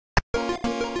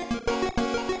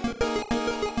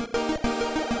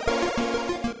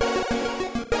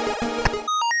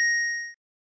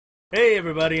Hey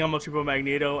everybody, I'm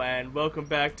elcheapomagneto, and welcome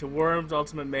back to Worms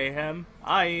Ultimate Mayhem.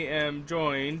 I am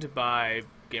joined by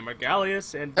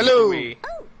GamerGalius and Hello! B4We.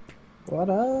 What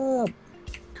up?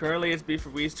 Currently it's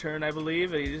B4We's turn, I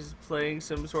believe, and he's playing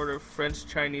some sort of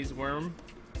French-Chinese worm.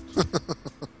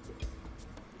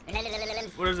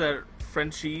 What is that?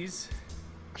 Frenchies?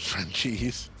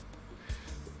 Frenchies.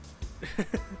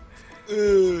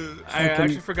 I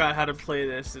actually forgot how to play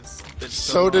this. It's been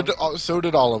So long.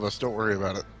 did all of us. Don't worry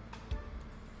about it.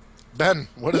 Ben,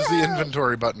 what is the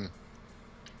inventory button?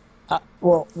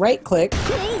 Well, right click,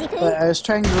 but I was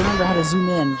trying to remember how to zoom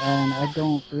in, and I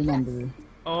don't remember.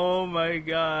 Oh my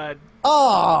god.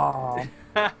 Oh!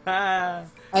 I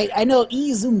know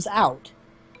E zooms out.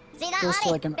 Goes to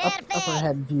like an upper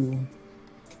head view.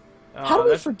 How do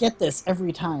we forget this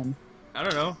every time? I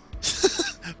don't know.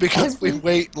 Because we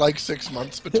wait like 6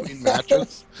 months between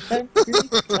matches. Every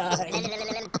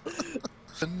time.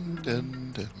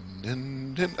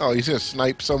 Oh, he's gonna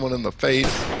snipe someone in the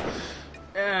face.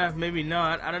 Maybe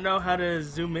not. I don't know how to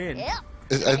zoom in.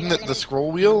 Isn't it the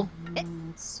scroll wheel?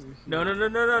 Let's see here.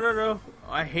 No.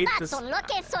 I hate this.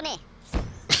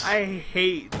 I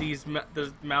hate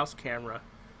the mouse camera.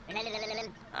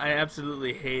 I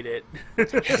absolutely hate it.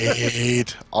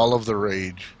 Hate all of the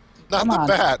rage. Not Come the on.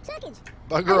 bat.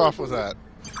 Bugger off with that.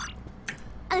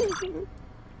 I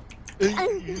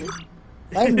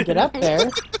can get up there.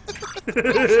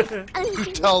 You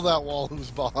tell that wall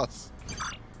who's boss.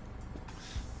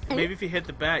 Maybe if you hit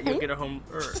the bat, you'll get a home.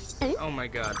 Oh my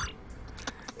god.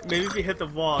 Maybe if you hit the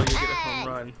wall, you'll get a home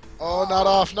run. Oh, not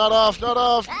off, not off, not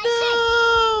off.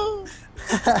 No!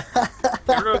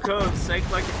 Hero code sank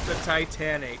like the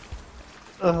Titanic.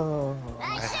 Oh.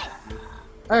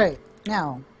 Alright,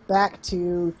 now, back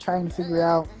to trying to figure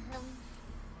out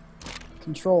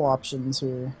control options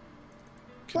here.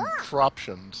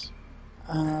 Contraptions.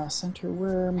 Center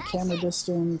worm, camera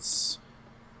distance.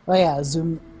 Oh yeah,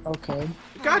 zoom. Okay.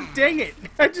 God dang it!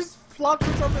 I just flopped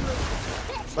myself in the.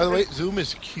 By the way, zoom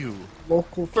is Q,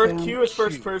 Local First cam. Q is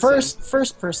first person.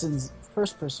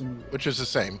 First person view. which is the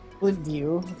same. Blint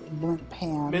view, blint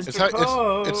pan.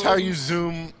 Mr. It's how you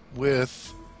zoom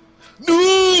with.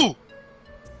 No!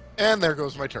 And there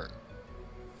goes my turn.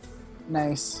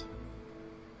 Nice.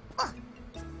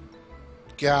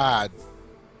 God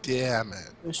damn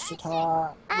it.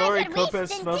 Wichita. Lori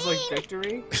Copez smells like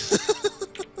victory.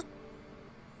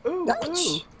 Ooh.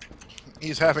 Ouch.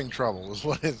 He's having trouble, is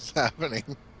what is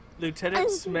happening. Lieutenant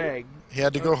Smeg. He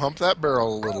had to go hump that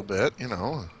barrel a little bit, you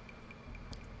know.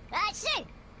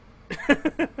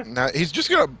 Now, he's just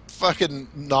gonna fucking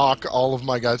knock all of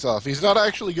my guys off. He's not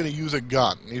actually gonna use a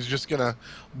gun. He's just gonna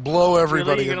blow everybody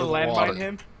Really, you into gonna the water. landmine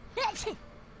him?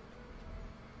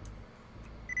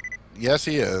 Yes,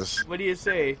 he is. What do you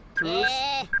say? Truce?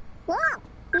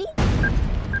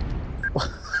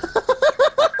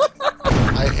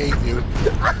 I hate you.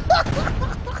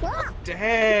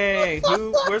 Dang!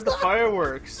 Where's the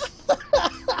fireworks?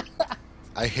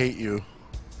 I hate you.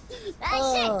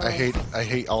 Oh. I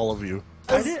hate all of you.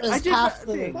 I did half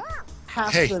nothing. the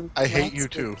half Hey, the I hate you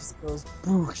landscape too. just goes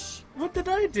boosh. What did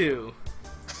I do?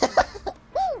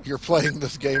 You're playing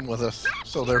this game with us,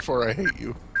 so therefore I hate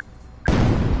you.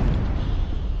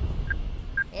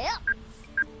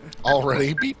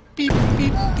 Already. Beep, beep,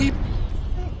 beep, beep.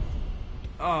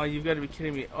 Oh, you've got to be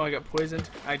kidding me. Oh, I got poisoned.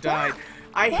 I died.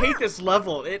 I hate this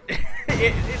level. It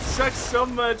sucks so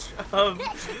much of...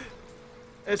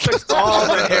 It sucks all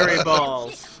the hairy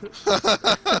balls.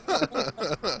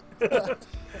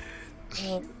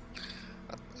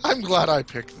 I'm glad I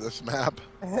picked this map.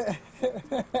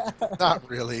 Not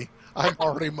really. I'm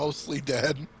already mostly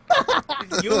dead.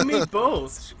 You and me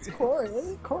both.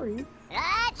 Corey.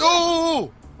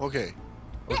 Oh! Okay.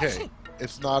 Okay.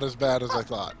 It's not as bad as I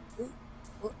thought.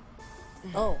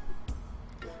 Oh.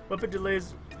 Weapon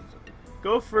delays.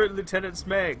 Go for it, Lieutenant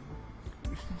Smeg.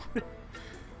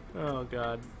 Oh,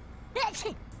 God.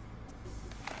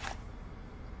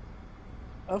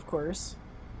 Of course.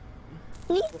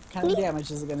 What kind of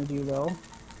damage is it gonna do, though?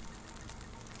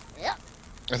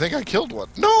 I think I killed one.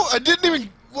 No, I didn't even...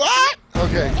 What?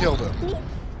 Okay, I killed him.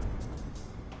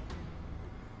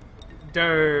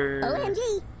 Durr.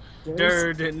 There's-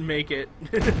 Durr didn't make it.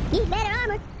 Need better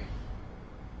armor.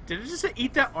 Did it just say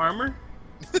eat that armor?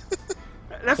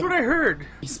 That's what I heard.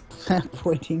 He's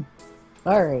pointing.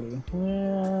 Alrighty.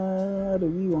 What do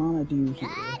we want to do here?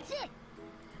 That's it.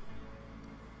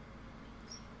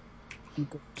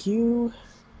 Go Q.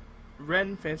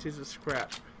 Ren fancies a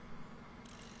scrap.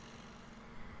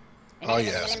 Oh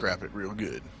yeah, scrap it real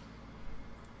good.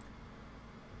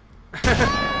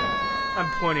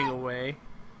 I'm pointing away.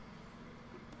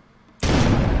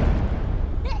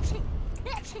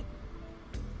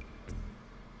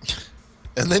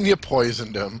 And then you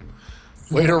poisoned him.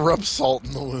 Way to rub salt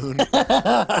in the wound.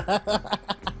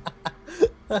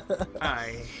 I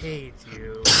hate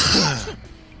you.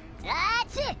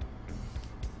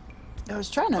 I was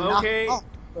trying to knock Okay. him off,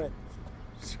 but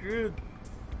Screwed.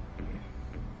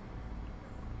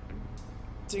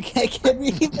 can we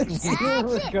even see where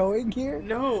we're going here?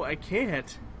 No, I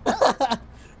can't.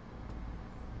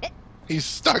 He's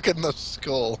stuck in the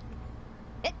skull.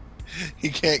 He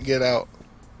can't get out.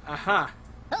 Aha.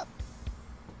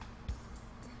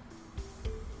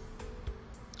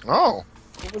 Oh.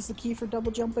 What was the key for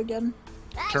double jump again?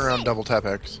 Turn around, double tap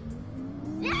X.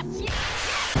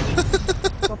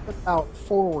 Something about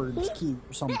forwards key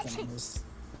or something.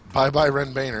 Bye-bye,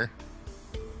 Ren Bainer.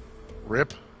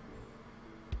 Rip.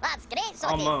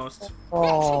 Almost.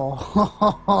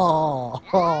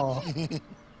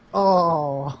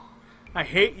 Oh. I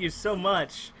hate you so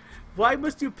much. Why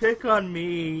must you pick on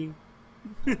me?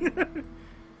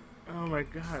 Oh my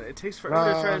god, it takes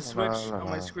forever to try to switch on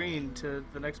my screen to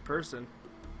the next person.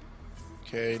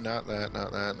 Okay, not that.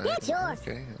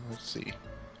 Okay, let's see.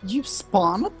 You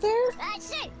spawn up there?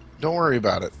 Don't worry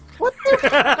about it. What the?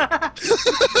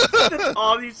 That's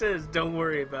all he says, don't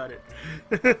worry about it.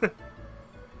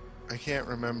 I can't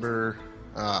remember.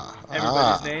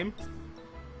 Everybody's name?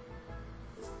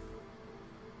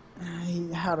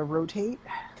 How to rotate?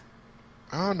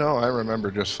 Oh no, I remember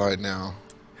just fine now.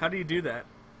 How do you do that?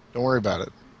 Don't worry about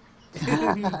it.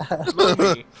 Blow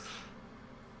me.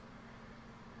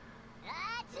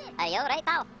 Are you alright,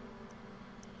 pal?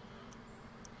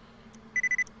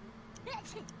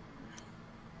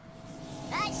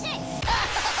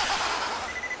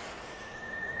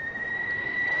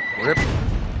 Rip.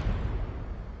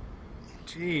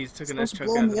 Jeez, took a Supposed nice to chunk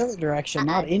blow out in of the it. other direction,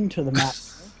 not into the map.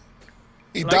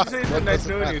 He Like I died. say, it's What nice does it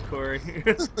knowing matter? you, Corey.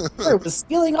 It was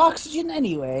stealing oxygen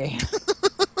anyway.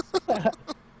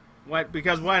 Why?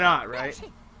 Because why not, right?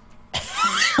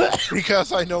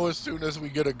 Because I know as soon as we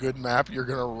get a good map, you're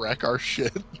gonna wreck our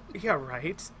shit. Yeah,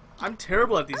 right. I'm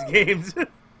terrible at these games.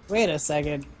 Wait a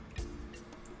second.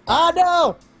 Oh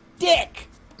no! Dick!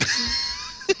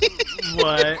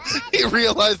 What? He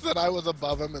realized that I was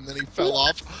above him, and then he fell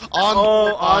off on.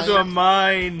 Oh, onto a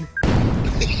mine.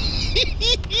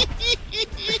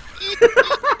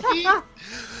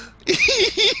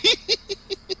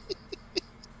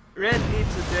 Red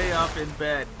needs a day off in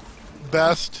bed.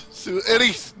 Best. And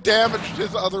he damaged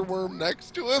his other worm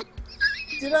next to him.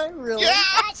 Did I really?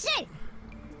 Yeah!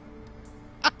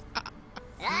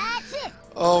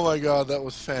 Oh my god, that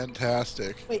was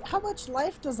fantastic. Wait, how much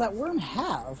life does that worm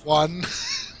have? One.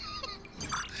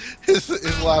 His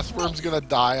last worm's gonna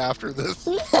die after this.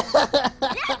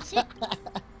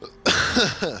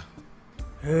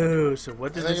 Oh, so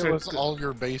what I does think this? it was all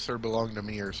your base or belong to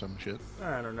me or some shit.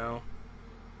 I don't know.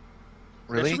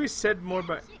 Really? That should be said more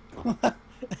by.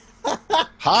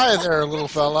 Hi there, little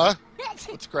fella.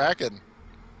 What's cracking?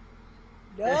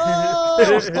 No!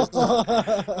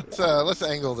 Let's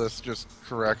angle this just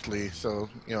correctly, so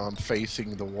you know I'm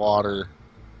facing the water.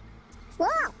 Wow.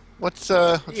 What's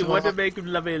You want to make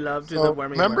lovely love to so, the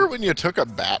wormy remember worm. when you took a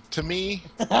bat to me?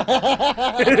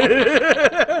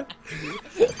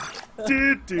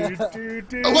 Do, do, do,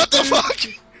 do, What the do. fuck?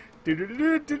 Do, do,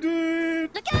 do, do, do.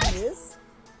 Yes?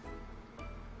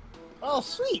 Oh,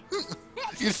 sweet!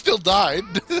 You still died.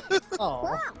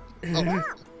 Oh.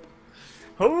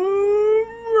 Home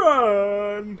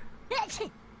run!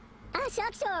 I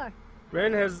suck sore.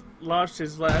 Ren has launched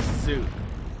his last suit.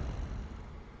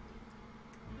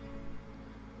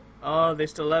 Oh, they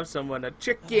still have someone. A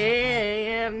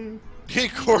chicken! Hey,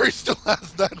 Corey still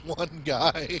has that one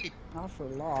guy. Not for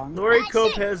long. Lori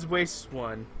Copez wastes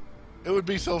one. It would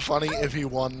be so funny if he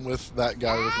won with that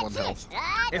guy with one health.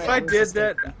 If I did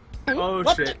that... Oh,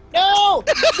 What shit. the? No!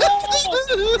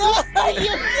 No!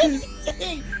 You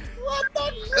kidding? What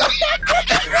the?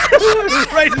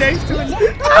 Right next to him.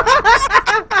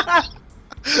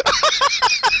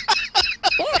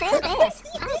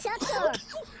 I suck sore.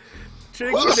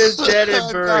 Chicken is dead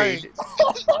and buried.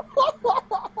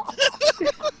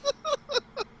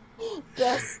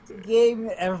 Best game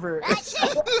ever.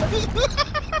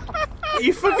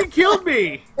 You fucking killed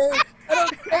me! I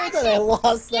don't care that I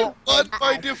lost that. Won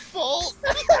by default.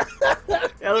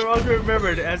 Elrond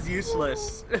remembered as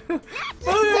useless. An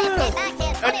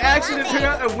accident turned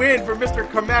out a win for Mr.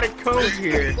 Chromatic Cones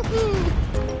here.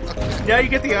 Now you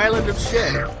get the island of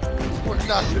shit. We're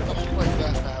not gonna play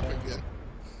that map again.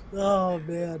 Oh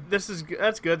man.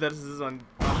 That's good that this is on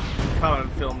caught on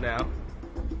film now.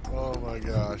 Oh my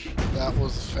gosh, that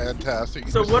was fantastic.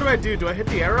 So what do I do? Do I hit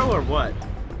the arrow or what?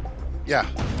 Yeah.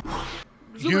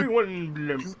 Somebody You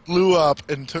went blew up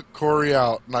and took Corey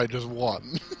out, and I just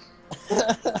won.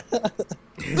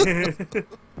 The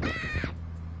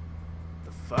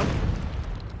fuck?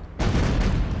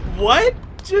 What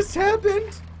just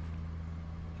happened?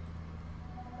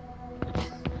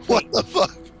 What the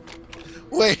fuck?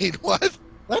 Wait, what?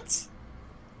 What?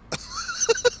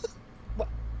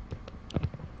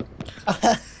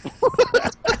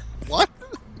 What?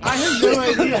 I have no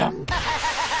idea.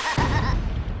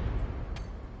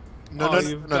 No, Oh, no,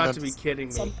 you've no, got no. to be kidding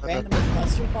me. Some random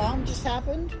cluster bomb just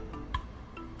happened?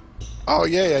 Oh,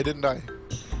 yeah, I didn't die.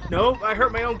 Nope, I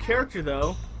hurt my own character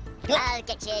though. I'll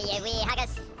get you, you wee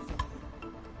haggis.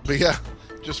 But yeah,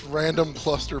 just random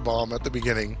cluster bomb at the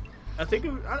beginning. I think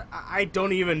I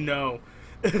don't even know.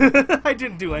 I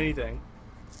didn't do anything.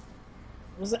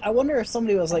 I wonder if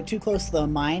somebody was like too close to the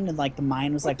mine and like the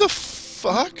mine was like. What the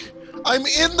fuck? I'm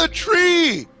in the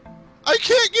tree! I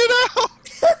can't get out!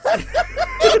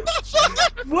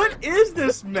 What is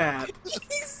this map?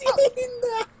 He's in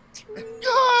the tree.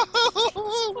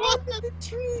 Spawned in the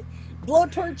tree.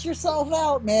 Blowtorch yourself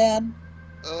out, man.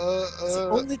 It's the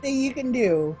only thing you can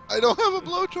do. I don't have a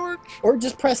blowtorch. Or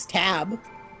just press tab.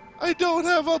 I don't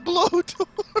have a blowtorch.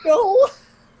 No.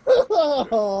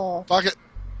 Fuck it.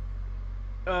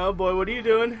 Oh boy, what are you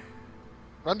doing?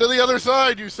 Run to the other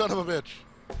side, you son of a bitch.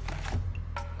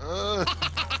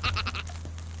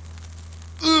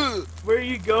 Where are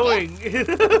you going?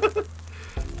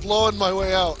 Blowing my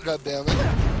way out,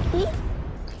 goddammit.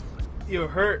 You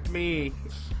hurt me.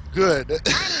 Good.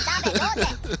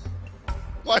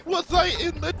 Why was I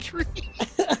in the tree?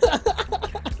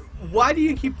 Why do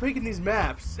you keep picking these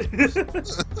maps?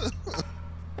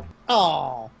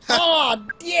 Oh,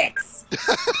 dicks!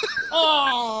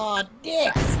 Oh,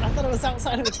 dicks! I thought it was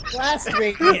outside of its blast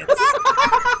radius.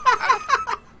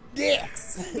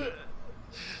 Dicks!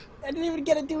 I didn't even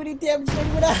get to do any damage to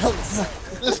anyone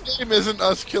else. This game isn't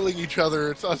us killing each other,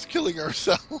 it's us killing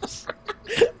ourselves.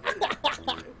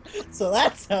 So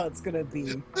that's how it's gonna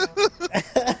be.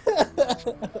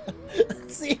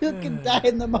 Let's see who can die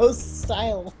in the most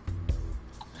style.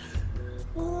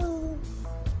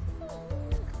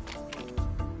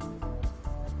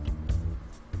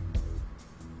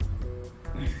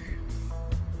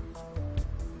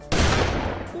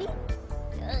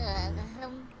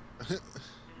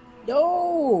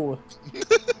 No!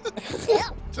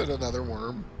 Said another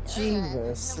worm.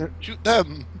 Jesus. Shoot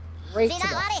them. Right to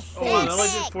the Oh, that only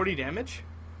face. did 40 damage?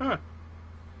 Huh.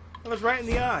 That was right in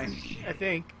the eye, I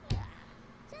think.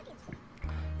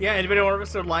 Yeah, anybody want to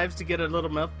risk their lives to get a little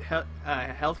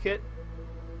health kit?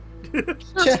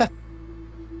 I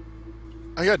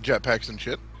got jetpacks and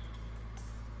shit.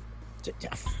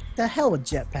 The hell with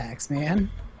jetpacks, man.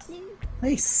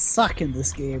 They suck in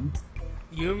this game.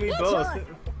 You and me both.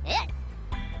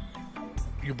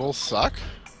 You both suck?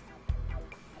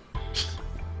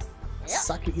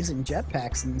 Suck at using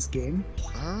jetpacks in this game.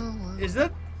 Oh, Is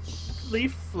that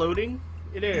leaf floating?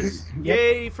 It is. Yep.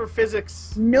 Yay for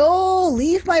physics. No,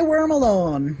 leave my worm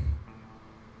alone.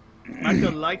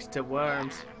 Michael likes to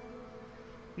worms.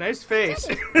 Nice face.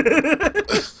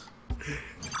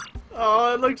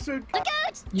 Oh, it looks so good.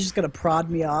 You just gonna prod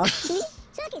me off?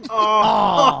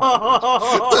 Oh.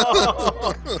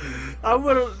 That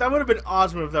would have been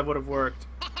awesome if that would have worked.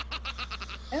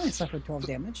 I only suffered 12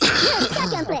 damage.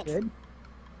 Not good.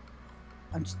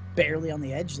 I'm just barely on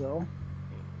the edge, though.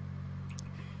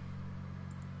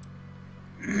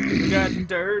 We got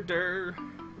dur.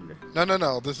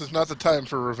 No. This is not the time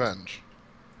for revenge.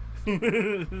 Hey,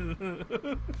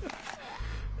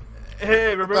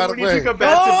 remember By the when you way- took a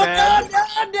bath to bed?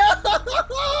 No!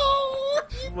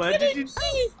 What did you...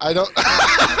 I don't.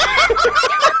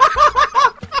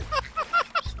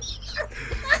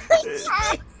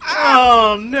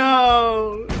 Oh,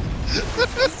 no!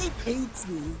 He hates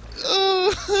me.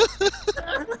 Are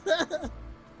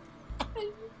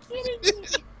you kidding me?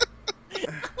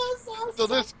 So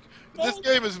this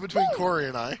game is between Corey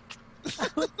and I.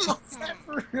 What's that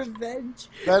for revenge?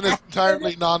 That is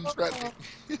entirely non-threatening.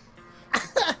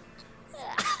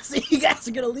 So you guys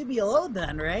are gonna leave me alone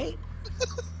then, right?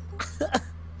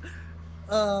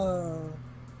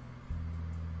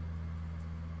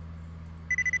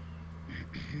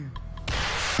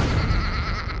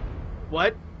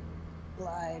 What?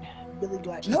 Glide. Billy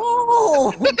Glide.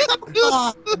 No! Come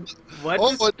on! What?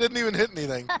 Oh, it didn't even hit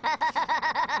anything.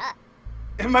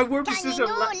 And my warp Can is you just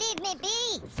no leave me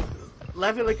be?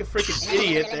 laughing like a freaking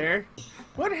idiot there.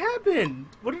 What happened?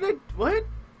 What did I... What?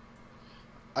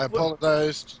 I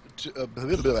apologize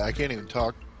to, I can't even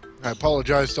talk. I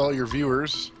apologize to all your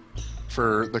viewers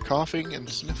for the coughing and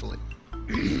sniffling.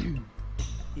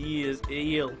 He is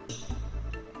ill.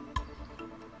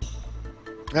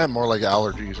 Yeah, more like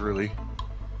allergies, really.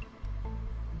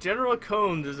 General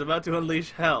Cones is about to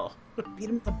unleash hell. Beat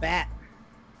him with the bat.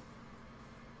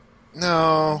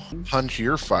 No, punch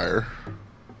your fire.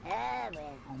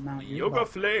 I'll mount your Yoga butt.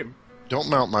 Flame. Don't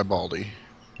mount my baldy.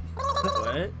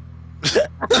 What?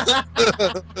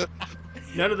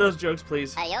 None of those jokes,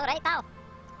 please. Are you alright, pal?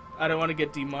 I don't want to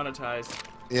get demonetized.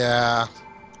 Yeah.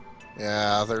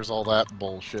 Yeah, there's all that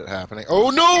bullshit happening. Oh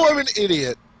no, I'm an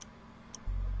idiot!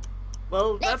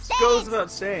 Well, that Let's goes dance.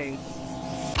 without saying.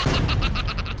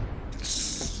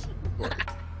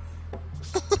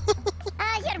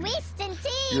 You're wasting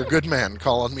tea. You're a good man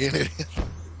calling me an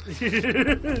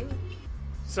idiot.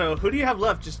 So, who do you have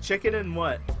left? Just chicken and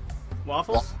what?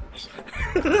 Waffles?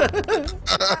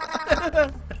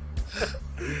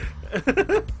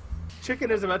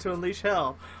 Chicken is about to unleash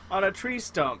hell on a tree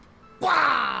stump.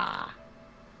 Bah!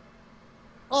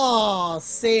 Oh,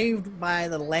 saved by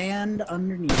the land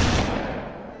underneath.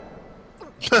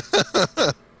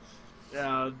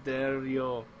 Oh, there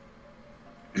you.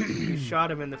 You shot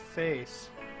him in the face.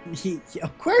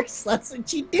 Of course, that's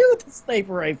what you do with a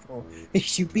sniper rifle. You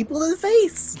shoot people in the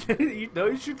face.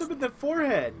 You shoot them in the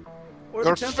forehead. Or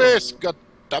Your the temple. face,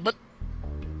 goddammit.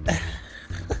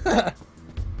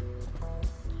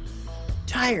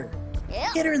 Tire,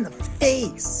 Yep. hit her in the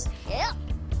face. Yep.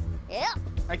 Yep.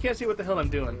 I can't see what the hell I'm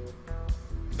doing.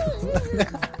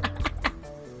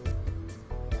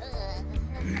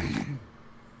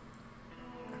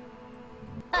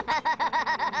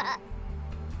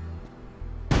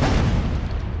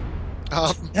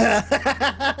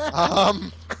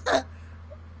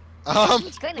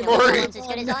 Screaming Corey, as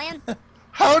good as I am.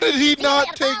 how did he See not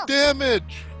you take later,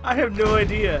 damage? I have no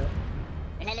idea.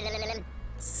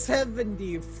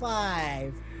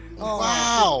 75. Oh,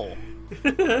 Wow.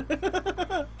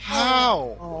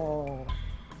 How? Oh.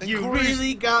 And You Corey's-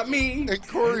 really got me. And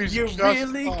Corey's You just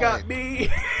really fine. got me.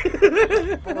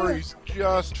 Corey's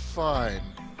just fine.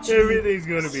 Everything's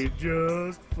gonna be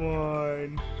just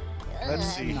fine. Let's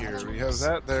see here. We have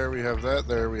that there. We have that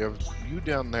there. We have you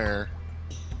down there.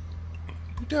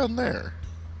 You down there.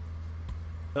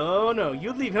 Oh no,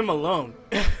 you leave him alone.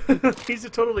 He's a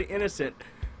totally innocent.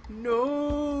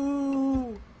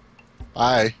 No.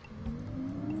 Bye.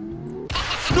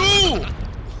 No!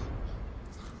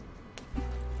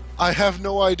 I have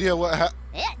no idea what happened.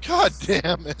 God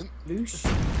damn it. Loosh.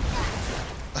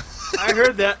 I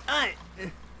heard that.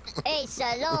 It's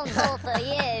a long haul for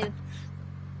you.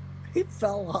 He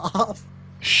fell off.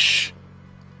 Shh.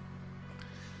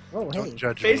 Oh, hey. Don't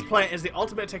judge me. Faceplant is the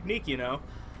ultimate technique, you know.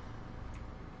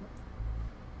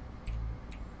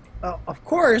 Oh, of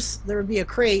course, there would be a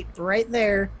crate right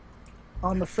there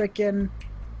on the frickin'.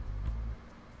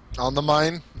 On the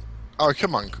mine? Oh,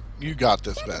 come on. You got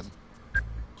this, Ben.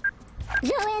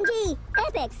 Joe MG,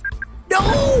 epics. No!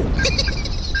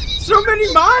 So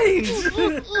many mines.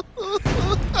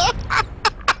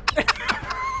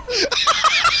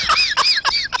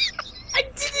 I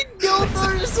didn't know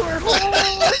those were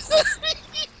holes!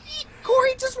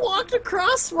 Corey just walked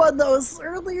across one that was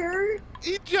earlier.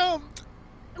 He jumped.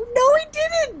 No, he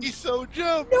didn't! He so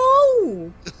jumped.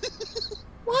 No!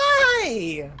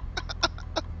 Why?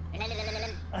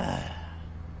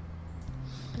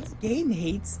 This game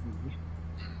hates me.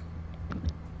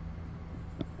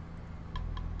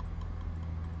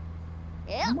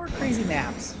 Yep. More crazy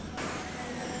maps.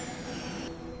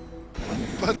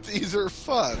 But these are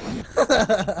fun.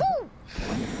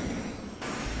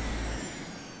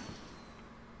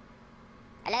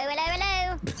 Hello, hello,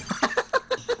 hello.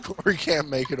 Corey can't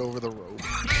make it over the rope.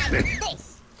 And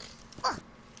this.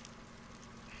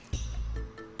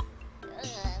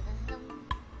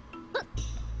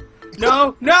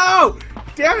 No, no!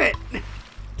 Damn it!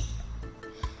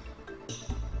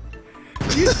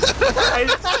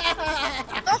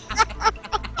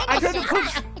 I tried to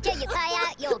punch. Until you cry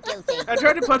out, you're guilty. I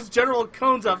tried to punch General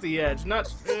Cones off the edge. Not.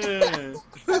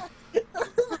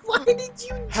 Why did you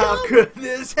jump? How could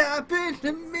this happen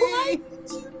to Why me?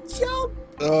 did you jump?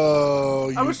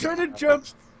 Oh, I was trying to jump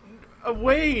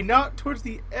away, not towards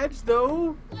the edge,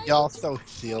 though. Y'all so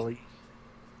silly.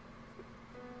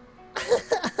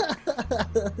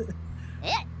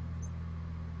 Yeah.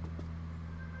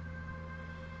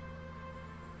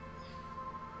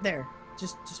 There.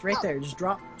 Just right there. Just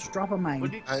drop a mine.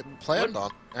 What, did, I planned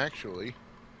on, actually.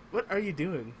 what are you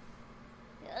doing?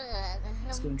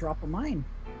 Just gonna drop a mine.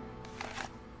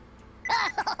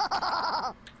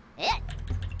 Yeah.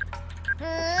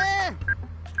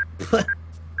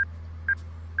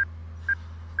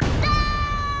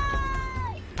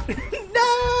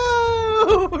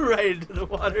 No! Right into the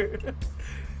water.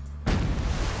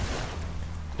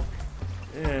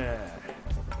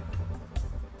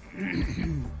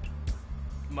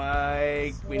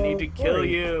 Mike, we need to kill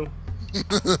you.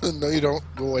 No, you don't.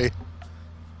 Go away.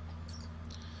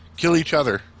 Kill each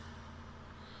other.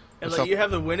 And let you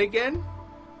have the win again?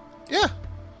 Yeah.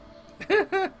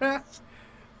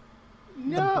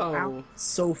 No.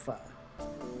 Sofa.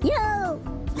 Yo!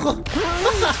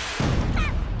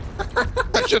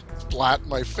 I just splat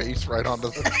my face right onto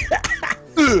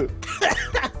the...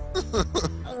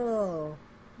 Oh,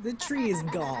 the tree is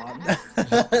gone.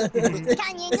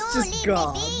 Can you It's just leave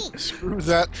gone. me be? Screw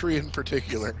that tree in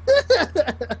particular.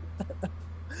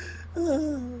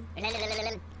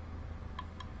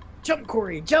 Jump,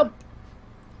 Corey, jump!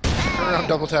 Turn around,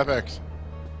 double tap X.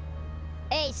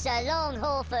 It's a long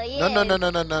haul for you. No.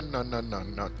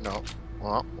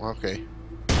 Well, okay.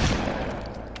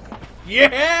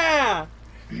 Yeah!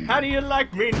 How do you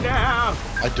like me now?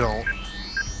 I don't.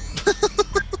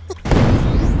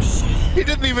 He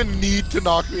didn't even need to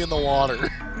knock me in the water.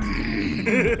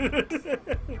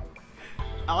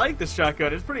 I like this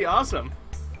shotgun. It's pretty awesome.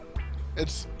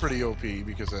 It's pretty OP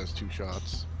because it has 2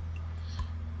 shots.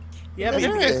 Yeah, but you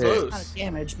Doesn't get do a close. lot of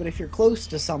damage, but if you're close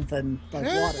to something like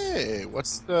water, Hey,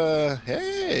 what's the...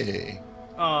 Hey.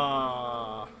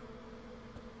 Aww.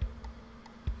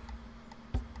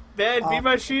 Ben, be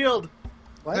my shield.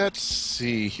 what? Let's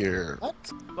see here. What?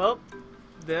 Well,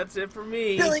 that's it for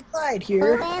me. Billy Glide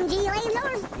here. OMG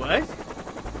lasers. What?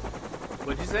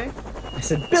 What'd you say? I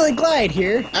said Billy Glide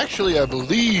here. Actually, I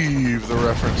believe the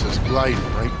reference is Glide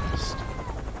Brightness.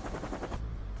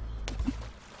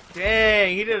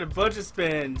 Dang, he did a bunch of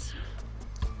spins.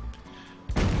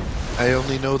 I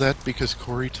only know that because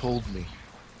Corey told me.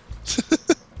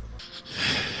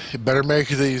 You better make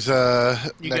these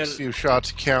next few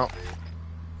shots count.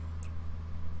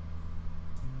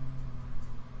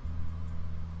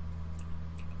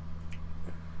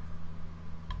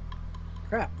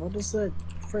 Crap, what is the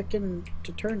frickin'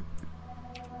 to turn?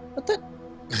 What the?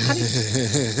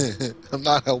 I'm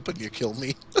not helping you kill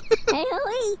me. Hey,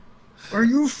 Are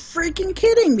you freaking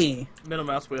kidding me? Middle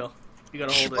mouse wheel. You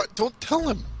gotta hold it. What? Don't tell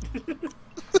him.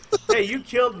 Hey, you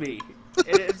killed me.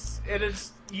 It's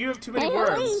you have too many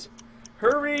worms.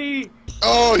 Hurry!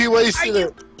 Oh, he Are wasted you?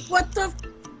 it. What the?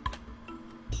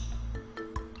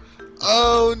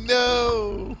 Oh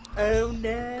no. Oh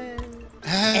no.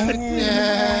 Oh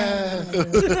no.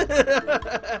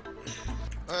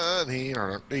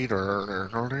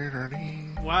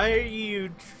 Why are you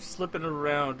slipping in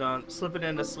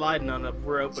and sliding on a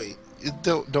rope?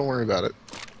 Don't worry about it.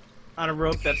 On a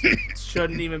rope that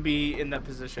shouldn't even be in that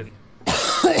position.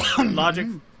 Logic.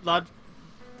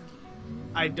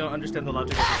 I don't understand the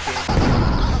logic of this game.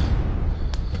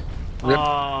 Rip.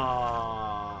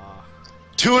 Aww.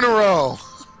 2 in a row.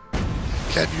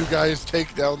 Can you guys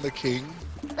take down the king?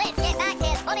 let's get back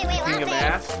to funny wheel King of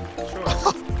ass?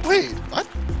 Sure. Wait, what?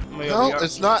 Oh my God, No, we are-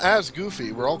 it's not as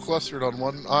goofy. We're all clustered on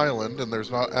one island, and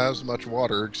there's not as much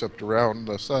water except around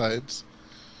the sides.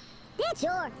 Yeah,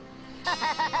 sure.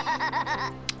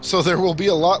 So there will be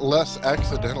a lot less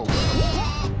accidental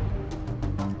death.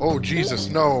 Oh, Jesus,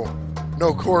 no.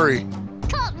 No, Corey.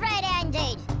 Caught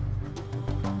red-handed.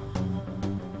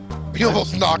 You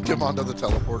almost knocked him onto the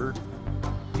teleporter.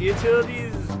 The utility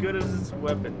is as good as its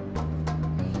weapon.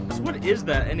 So what is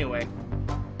that anyway?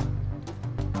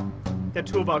 That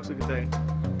toolbox looking thing.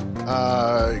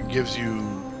 It gives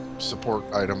you support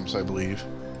items, I believe.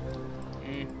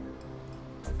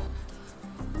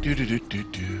 Do.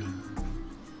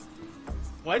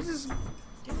 Why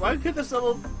could this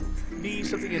level be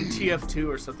something in TF2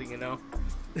 or something, you know?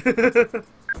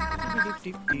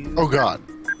 Oh God.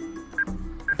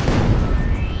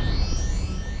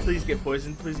 Please get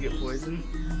poisoned, please get poisoned.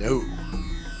 No.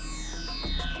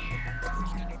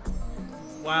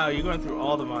 Wow, you're going through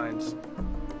all the mines.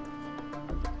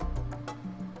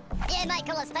 Yeah,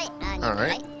 Michael, let's stay. All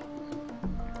right.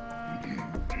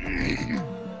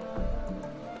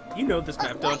 You know this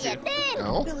map, don't you?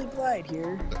 No. Billy Glide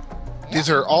here. These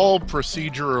are all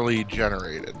procedurally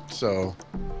generated, so...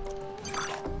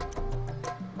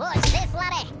 What's this,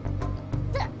 laddie?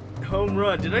 Home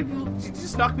run. Did you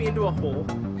just knock me into a hole?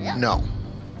 No.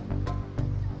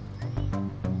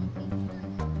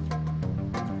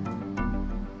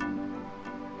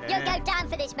 You'll go down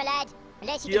for this, my lad.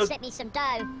 Unless you You'll- can slip me some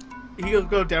dough. He'll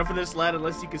go down for this lad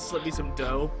unless you can slip me some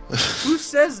dough. Who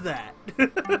says that?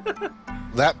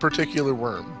 That particular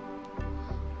worm.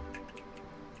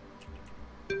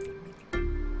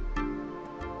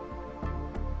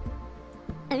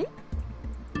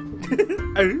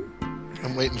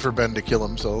 I'm waiting for Ben to kill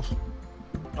himself.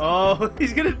 Oh,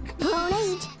 he's gonna...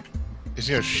 Ponies. He's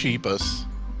gonna sheep us.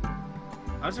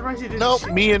 I'm surprised he didn't. Nope,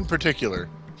 me in particular.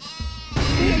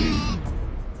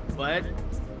 What?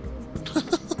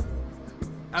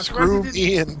 Screw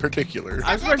me in particular.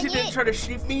 I'm surprised he didn't try to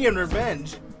shoot me in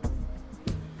revenge.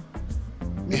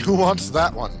 Who wants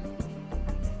that one?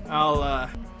 I'll,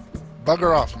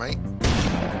 Bugger off, mate.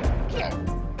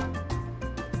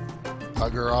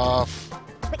 Bugger off.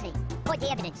 Quickly, point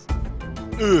the evidence.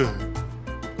 Ugh.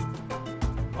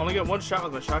 Only got one shot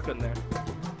with my shotgun there.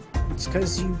 It's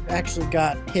because you actually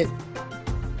got hit.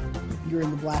 You're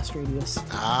in the blast radius.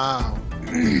 Ow.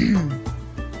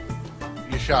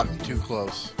 You shot me too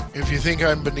close. If you think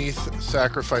I'm beneath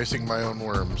sacrificing my own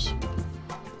worms,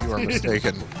 you are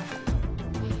mistaken.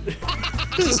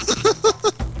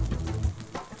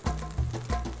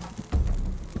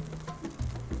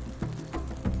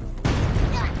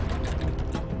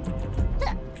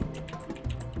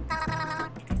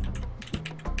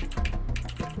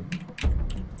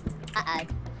 Uh-oh.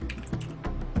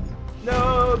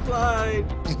 No, Clyde!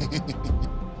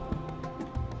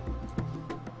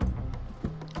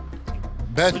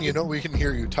 Ben, you know we can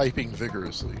hear you typing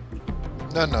vigorously.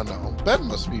 No, no, no. Ben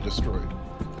must be destroyed.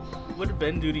 What did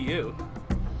Ben do to you?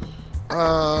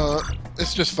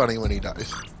 It's just funny when he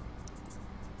dies.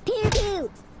 Pew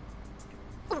pew.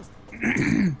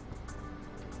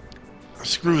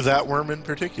 Screw that worm in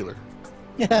particular.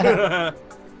 Pwnage.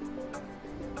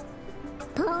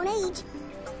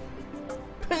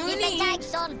 You've been tagged,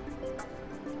 son.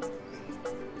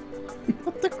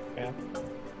 What the crap?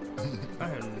 I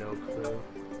have no clue.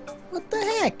 What the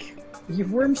heck? Your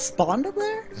worm spawned up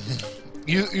there?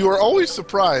 You are always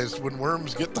surprised when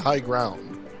worms get the high ground.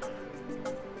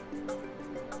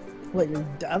 What, your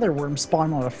other worm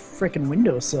spawned on a frickin'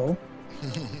 windowsill.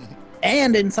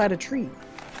 And inside a tree.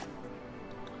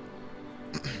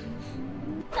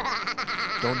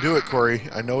 Don't do it, Corey.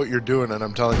 I know what you're doing, and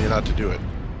I'm telling you not to do it.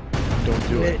 Don't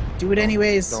do it. Do it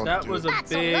anyways. Don't That do was it. a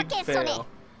big fail.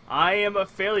 I am a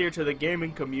failure to the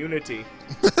gaming community.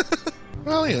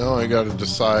 Well, you know, I gotta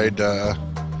decide,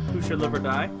 Who should live or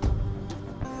die?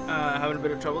 Having a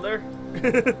bit of trouble there?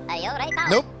 Are you alright, pal?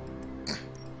 Nope.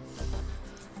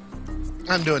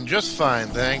 I'm doing just fine,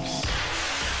 thanks.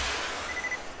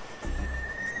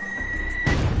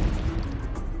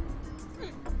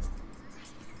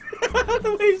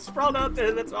 The way he sprawled out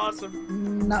there, that's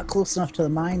awesome. Not close enough to the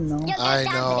mine, though. You'll I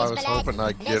get down know, for I this, was beloved. hoping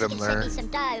I'd get Unless him you can there. send me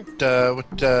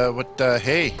some dough.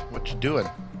 Hey, what you doing?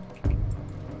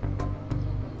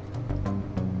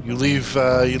 You leave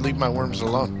my worms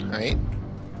alone, alright?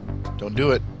 Don't do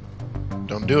it.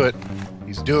 Don't do it.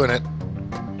 He's doing it.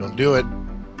 Don't do it.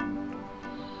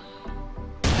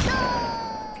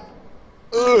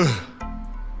 Ugh.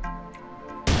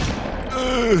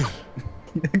 Ugh.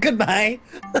 Goodbye.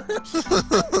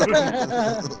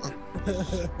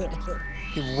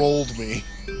 He rolled me.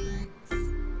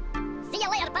 See you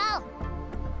later, pal.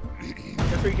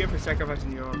 That's what you get for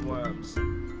sacrificing your own worms.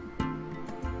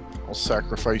 I'll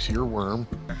sacrifice your worm.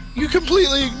 You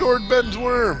completely ignored Ben's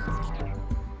worm.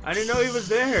 I didn't know he was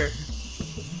there.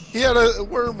 He had a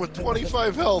worm with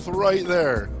 25 health right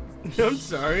there. I'm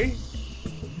sorry.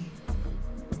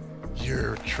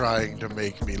 You're trying to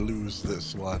make me lose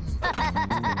this one.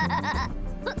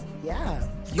 Yeah,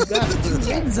 you got 2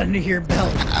 wins under your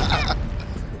belt.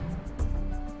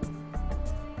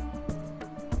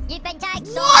 You've been tagged,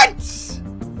 son. What?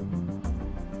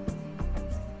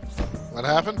 What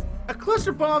happened? A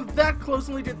cluster bomb that close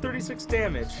only did 36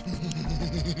 damage.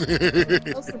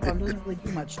 Cluster bomb doesn't really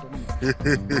do much damage.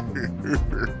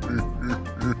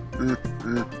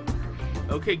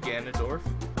 Okay, Ganondorf.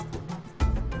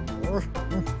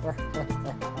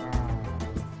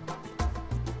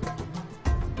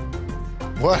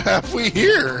 What have we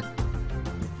here?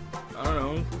 I don't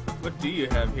know. What do you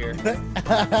have here?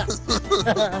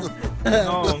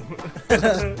 Oh.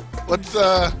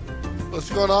 What's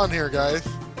going on here, guys?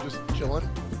 Just chilling.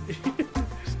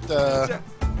 Just,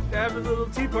 Have a little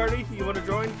tea party. You want to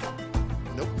join?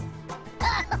 Nope.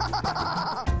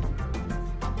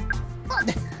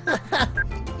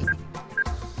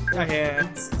 I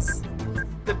have.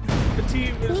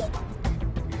 The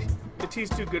tea's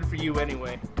too good for you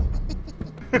anyway.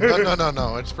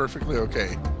 No. It's perfectly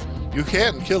okay. You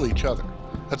can kill each other.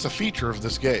 That's a feature of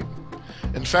this game.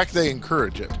 In fact, they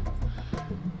encourage it.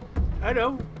 I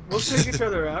know. We'll take each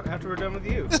other out after we're done with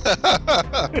you.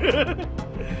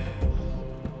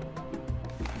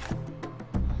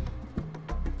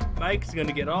 Mike's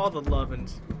gonna get all the lovin'.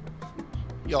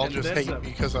 Y'all And just then hate some. me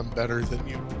because I'm better than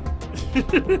you.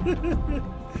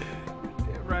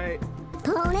 Right.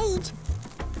 Pwnage.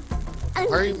 Why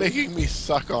are you making me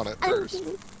suck on it first?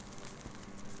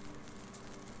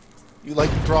 You,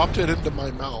 like, dropped it into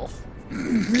my mouth.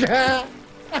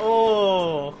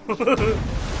 Oh!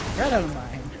 Right out of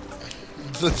mine.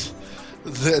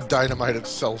 The dynamite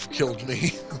itself killed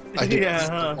me. I didn't eat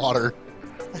the water.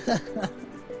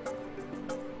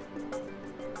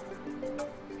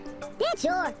 Yeah,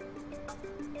 sure.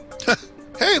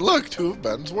 Hey, look, 2 of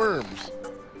Ben's worms.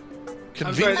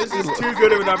 I'm sorry, this is too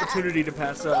good of an opportunity to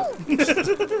pass up.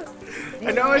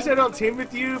 I know I said I'll team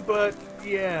with you, but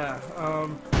yeah,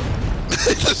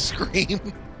 The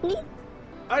scream.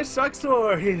 I suck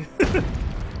sorry.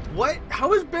 What?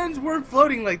 How is Ben's worm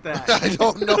floating like that? I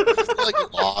don't know. It's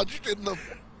like lodged in the...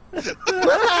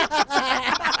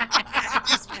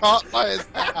 He's caught by his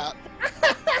hat.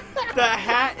 The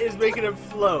hat is making him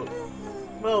float.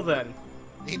 Well then.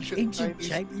 Ancient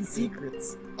Chinese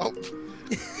secrets. Oh.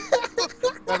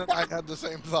 Ben and I had the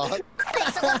same thought.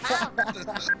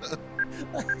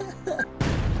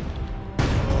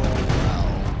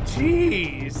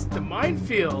 Jeez, the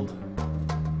minefield.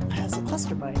 Has a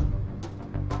cluster mine.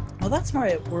 Well, that's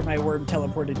where my worm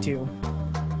teleported to.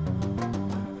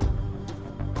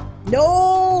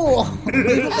 No! Leave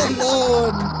it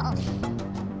alone!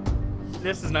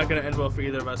 This is not going to end well for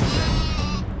either of us.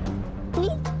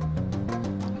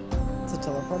 It's a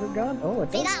teleporter gone? Oh,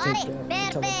 it does take the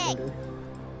teleporter.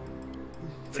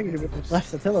 Figured it would have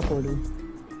left the teleporter.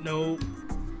 No.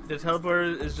 The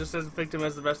teleporter is just as victim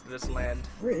as the rest of this land.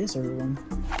 Where is everyone?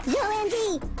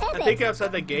 I think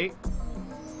outside the gate.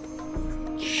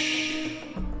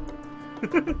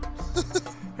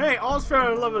 Hey, all's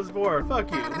fair in love is war.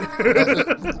 Fuck you.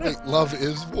 Wait, love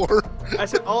is war? I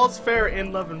said all's fair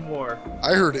in love and war.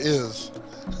 I heard is.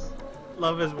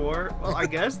 Love is war? Well, I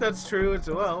guess that's true as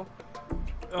well.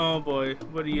 Oh boy,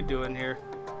 what are you doing here?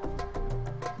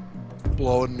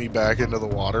 Blowing me back into the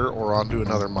water or onto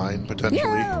another mine, potentially.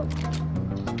 No.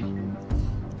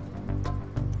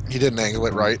 He didn't angle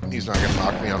it right. He's not going to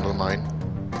knock me onto the mine.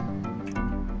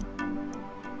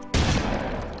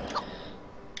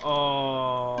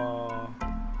 Oh.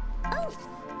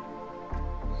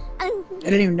 I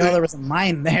didn't even know there was a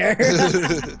mine there.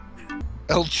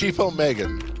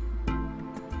 elcheapomagneto.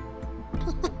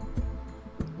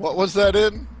 What was that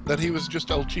in? That he was just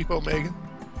elcheapomagneto?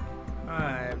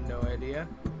 I have no idea.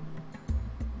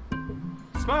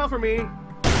 Smile for me.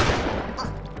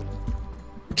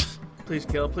 Please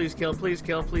kill, please kill, please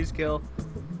kill, please kill.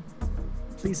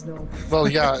 Please no. Well,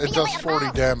 yeah, it does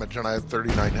 40 damage and I have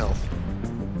 39 health.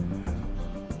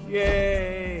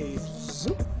 Yay!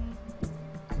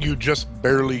 You just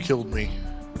barely killed me.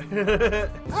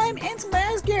 I'm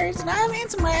Antimas Garrett and I'm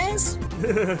Antimas.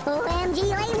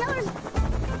 OMG lasers!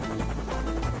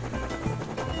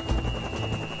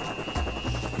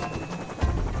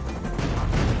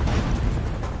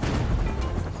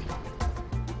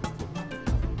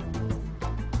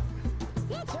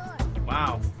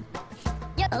 Wow.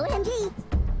 Yep. OMG.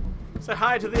 Say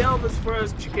hi to the Elvis for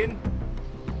us, chicken.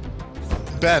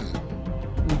 Ben,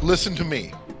 listen to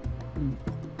me.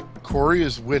 Corey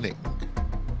is winning.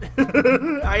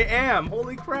 I am.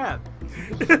 Holy crap.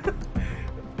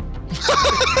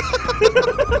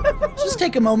 Just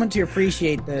take a moment to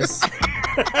appreciate this.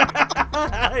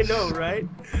 I know, right?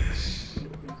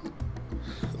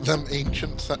 Them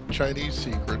ancient Chinese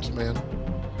secrets, man.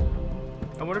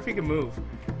 I wonder if he can move.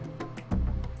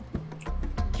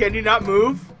 Can you not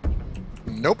move?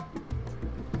 Nope.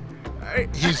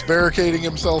 He's barricading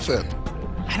himself in.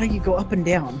 How do you go up and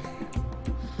down?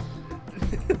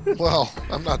 Well,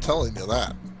 I'm not telling you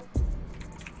that.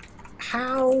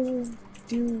 How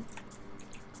do...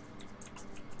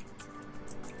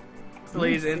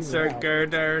 Please insert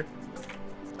girder.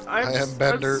 I am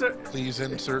Bender. Please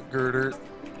insert girder.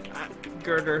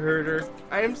 Girder herder.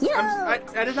 I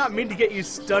did not mean to get you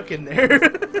stuck in there.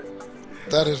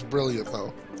 That is brilliant,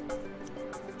 though.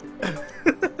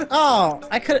 Oh,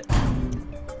 I could...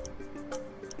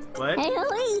 What? Hey,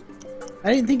 Louie.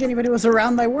 I didn't think anybody was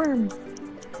around my worm.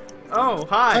 Oh,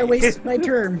 hi. I wasted my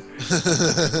turn.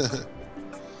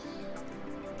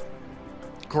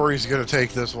 Corey's gonna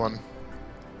take this one.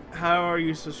 How are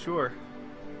you so sure?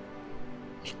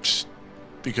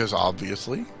 Because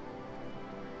obviously.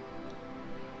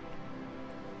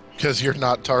 Because you're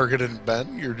not targeting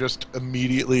Ben, you're just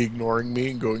immediately ignoring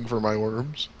me and going for my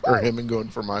worms. Or him and going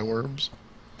for my worms.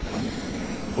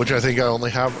 Which I think I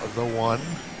only have the one.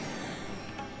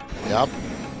 Yep.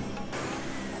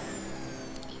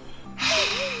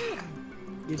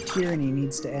 Your tyranny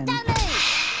needs to end.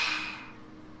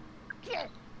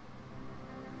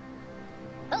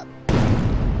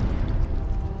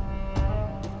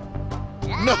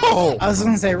 No! I was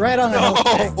gonna say right on the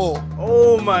No!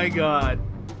 Oh my god.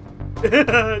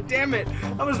 Damn it!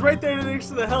 I was right there next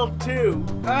to the health too.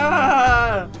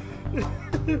 Ah!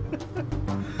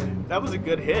 That was a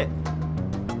good hit.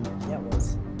 Yeah, it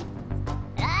was.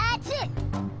 That's it.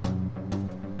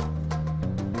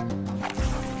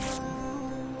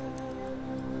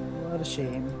 What a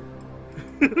shame.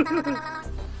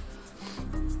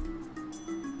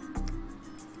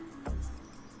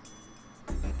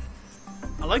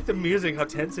 I like the music, how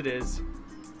tense it is.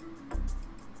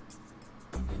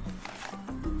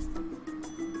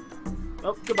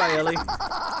 Oh, goodbye, Ellie.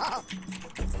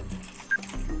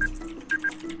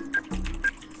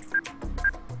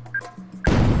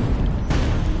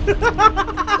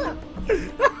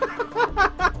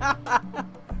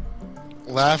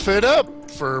 Laugh it up,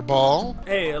 furball.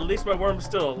 Hey, at least my worm's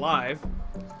still alive.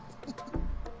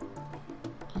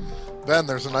 Ben,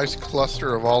 there's a nice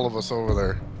cluster of all of us over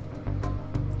there.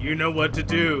 You know what to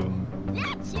do.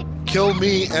 Kill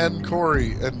me and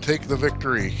Corey and take the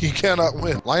victory. He cannot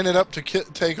win. Line it up to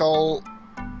take all...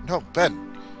 No,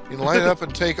 Ben. You can line it up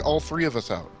and take all three of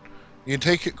us out. You can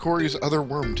take Corey's other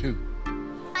worm, too.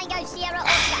 I go Sierra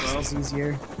This is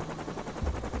easier.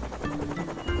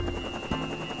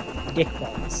 Dick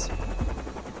balls.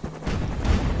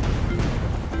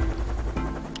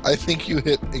 I think you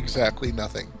hit exactly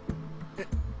nothing.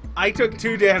 I took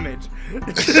 2 damage.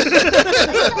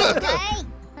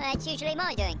 That's usually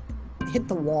my doing. Hit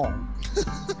the wall.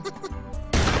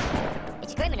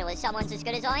 It's criminal if someone's as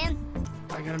good as I am.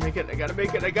 I gotta make it, I gotta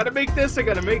make it, I gotta make this, I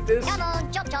gotta make this. Come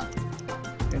on, chop chop.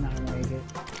 You're not gonna make it.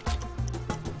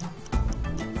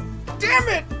 Damn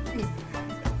it!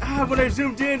 Ah, when I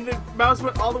zoomed in, the mouse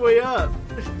went all the way up.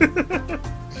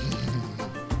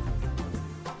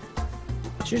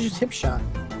 Should've just hip shot.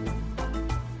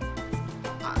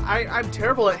 I'm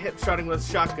terrible at hip shotting with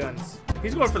shotguns.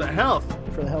 He's going for the health.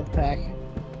 For the health pack.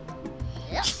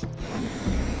 Yep.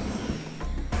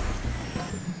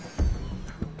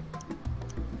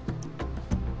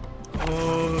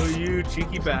 Oh, you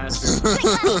cheeky bastard.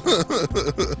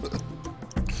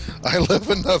 I live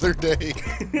another day.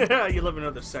 Yeah, you live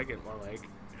another second, more like.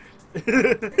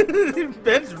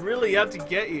 Ben's really out to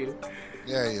get you.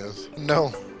 Yeah, he is.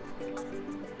 No.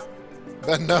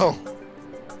 Ben, no.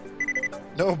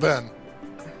 No, Ben.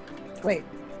 Wait,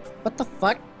 what the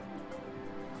fuck?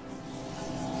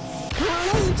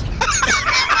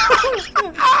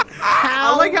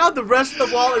 I like how the rest of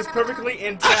the wall is perfectly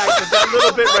intact, but that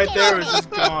little bit right there is just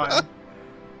gone.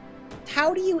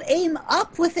 How do you aim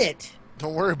up with it?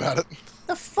 Don't worry about it.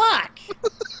 The fuck?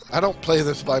 I don't play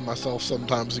this by myself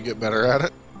sometimes to get better at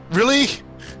it. Really?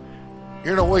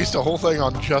 You're gonna waste a whole thing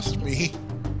on just me?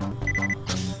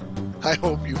 I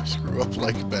hope you screw up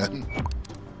like Ben.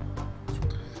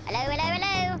 Hello, hello,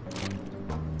 hello.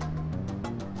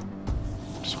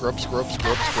 Scrub, scrub,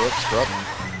 scrub, scrub, scrub.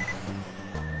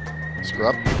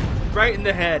 Scrub. Right in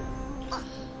the head.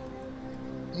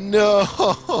 No.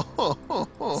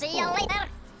 See you later.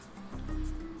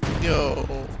 No.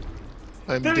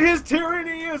 Then his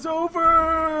tyranny is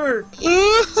over!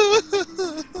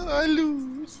 I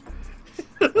lose.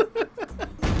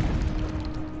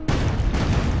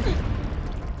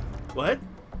 What?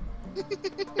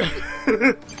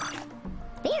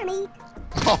 Fear me.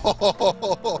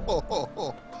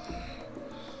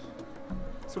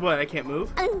 So what, I can't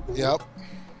move? Yep.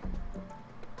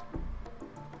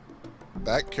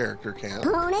 That character can.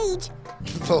 On age.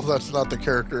 Though that's not the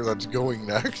character that's going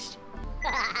next.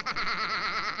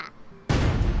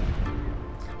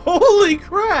 Holy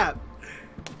crap!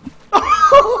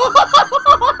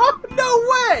 No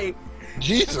way!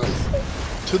 Jesus!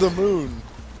 To the moon.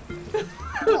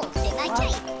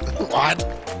 What?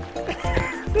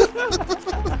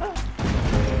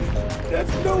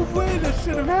 That's no way that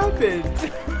should have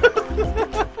happened.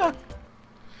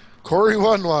 Corey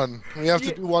won one. We have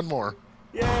to do one more.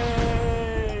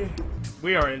 Yay!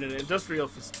 We are in an industrial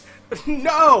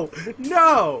No!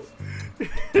 No!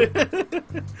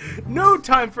 No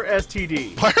time for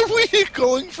STD. Why are we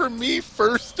going for me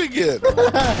first again?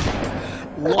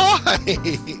 Why?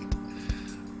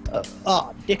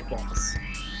 Dick balls.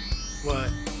 What?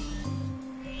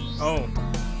 Oh.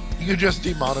 You just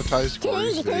demonetized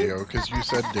Corey's video because you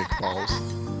said dick balls.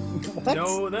 What?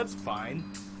 No, that's fine.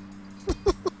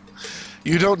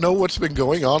 You don't know what's been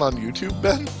going on YouTube,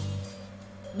 Ben?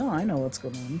 No, I know what's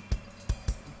going on.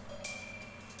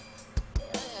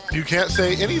 You can't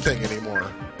say anything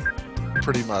anymore.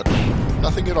 Pretty much.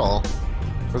 Nothing at all.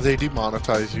 Or they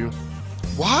demonetize you.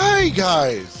 Why,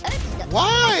 guys?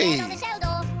 Why?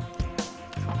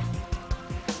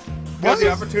 Because the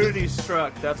opportunity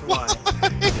struck, that's why.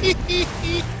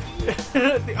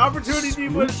 The opportunity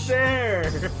was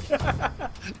there.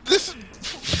 This...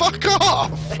 Fuck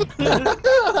off!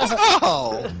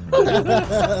 Oh!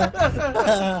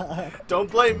 Don't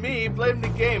blame me, blame the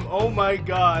game. Oh my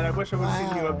god, I wish I would have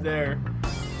seen you up there.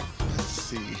 Let's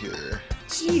see here.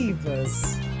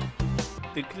 Jeebus.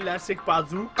 The classic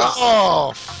bazooka.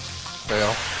 Oh!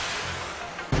 Fail.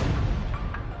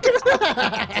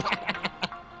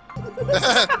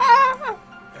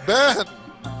 Ben!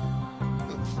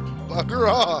 Bugger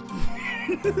off!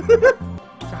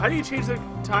 So how do you change the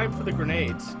time for the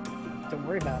grenades? Don't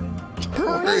worry about it.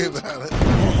 Don't worry about it.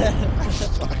 I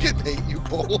fucking hate you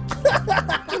both.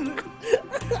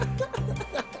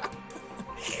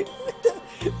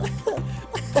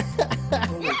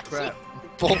 Holy crap.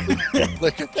 Both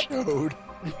like a chode.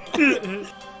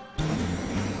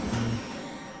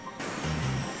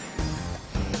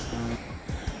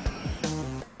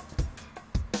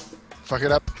 Fuck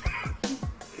it up.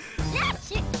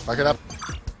 Fuck it up.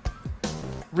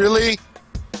 Really?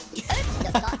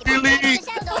 Really?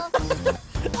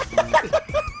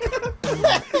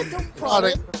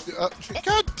 Product.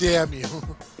 God damn you.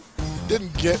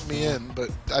 Didn't get me in, but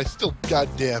I still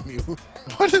goddamn you.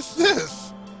 What is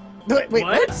this? Wait,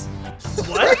 What?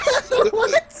 What?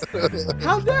 What?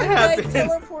 How'd that I happen?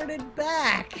 teleported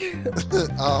back.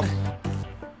 Oh,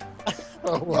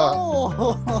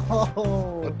 Oh.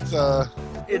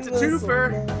 It's a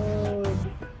twofer.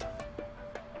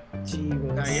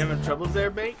 Jeebus. Are you having troubles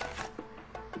there, mate?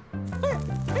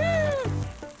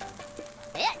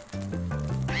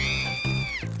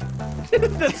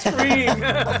 The scream!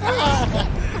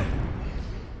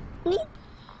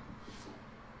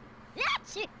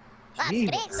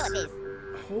 Jeez.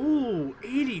 Oh,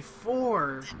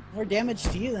 84. More damage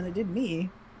to you than it did me.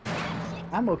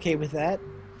 I'm okay with that.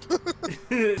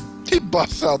 he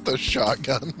busts out the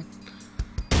shotgun.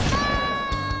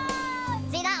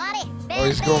 Oh,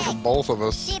 he's going for both of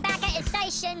us. See you back at the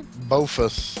station. Both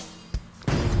us.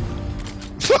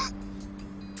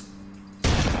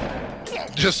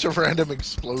 Just a random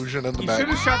explosion in the You back. should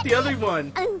have shot the other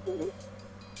one.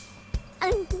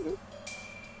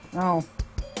 Oh.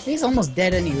 He's almost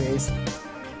dead anyways.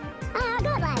 Good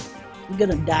one. He's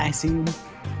gonna die soon.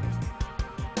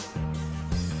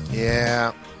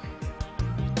 Yeah.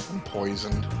 I'm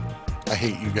poisoned. I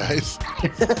hate you guys.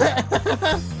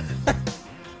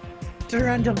 Turn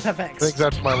around, jump FX. I think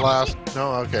that's my last...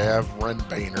 No, okay, I have Ren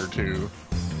Bainer too.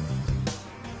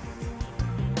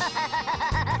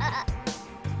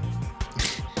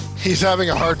 He's having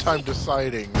a hard time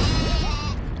deciding.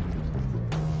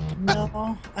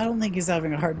 No, I don't think he's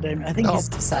having a hard time. I think he's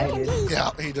decided.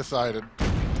 Yeah, he decided.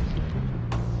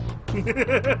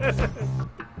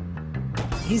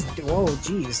 He's... Whoa,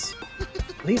 jeez.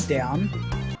 He's down.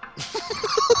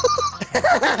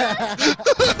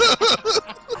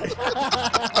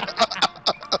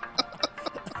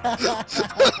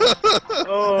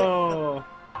 Oh.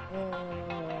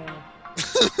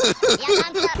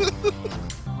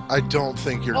 I don't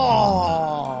think you're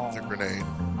Oh. the grenade.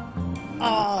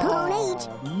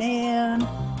 Oh, man.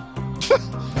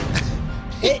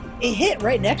 It hit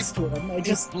right next to him. I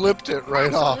just... Flipped it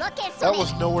right off. That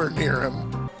was nowhere near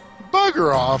him.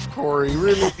 Bugger off, Corey,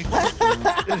 really?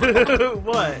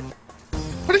 What?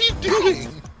 What are you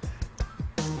doing?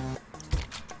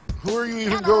 Who are you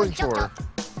even going for?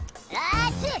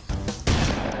 That's it.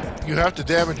 You have to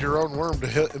damage your own worm to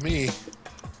hit me.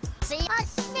 See a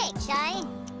snitch, eh?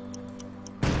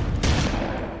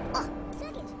 Oh,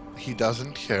 second. He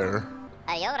doesn't care.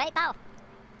 Are you alright, pal?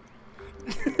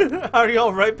 Are you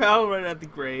alright, pal? Right at the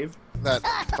grave. That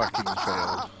fucking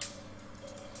failed.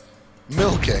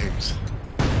 Milk eggs.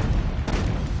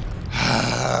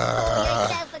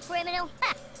 Yourself a criminal?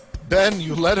 Ha! Ben,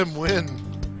 you let him win.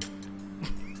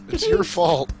 It's your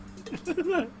fault.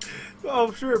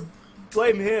 Oh, sure.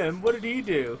 Blame him. What did he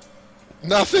do?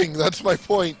 Nothing. That's my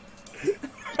point.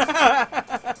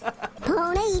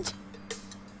 Grenade.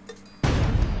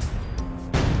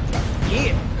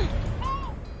 Yeah.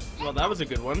 Well, that was a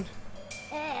good one.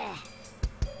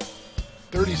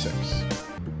 36.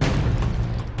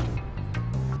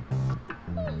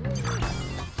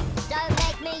 Don't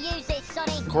make me use this,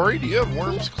 Sonny. Corey, do you have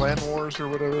Worms Clan Wars or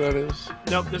whatever that is?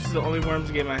 Nope, this is the only Worms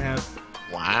game I have.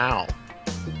 Wow.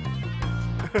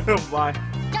 Why?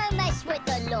 Don't mess with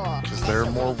the law. Because there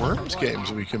are more Worms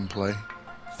games we can play.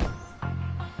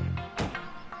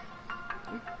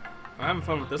 I'm having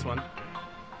fun with this one.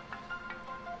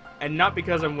 And not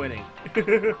because I'm winning.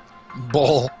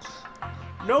 Bull.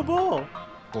 No bull.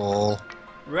 Bull.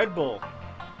 Red Bull.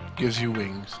 Gives you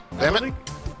wings. Damn it.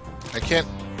 I can't.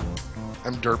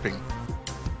 I'm derping.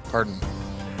 Pardon.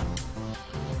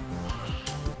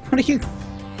 What are you...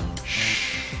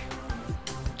 Shh.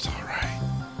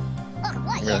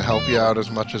 I'm gonna help you out as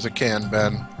much as I can,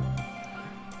 Ben.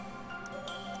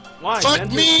 Why? Fuck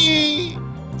Ben? me!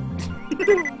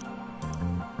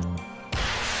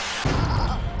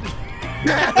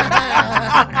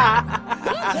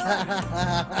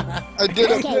 I did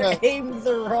a Ben. Aimed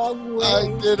the wrong way.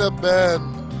 I did a Ben.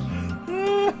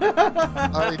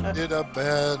 I did a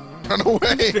Ben. Run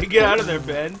away. Get out of there,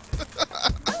 Ben.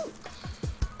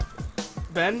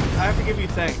 Ben, I have to give you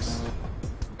thanks.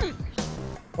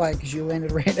 Why? Because you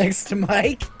landed right next to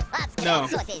Mike? No.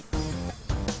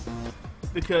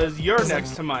 Because you're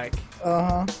next to Mike.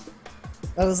 Uh-huh.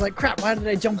 I was like, crap, why did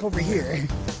I jump over here?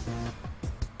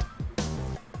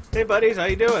 Hey, buddies, how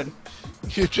you doing?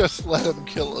 You just let him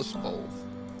kill us both.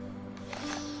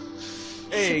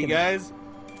 Hey, guys.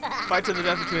 Fight to the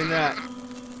death between that.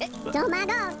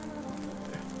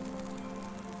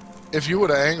 If you would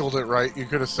have angled it right, you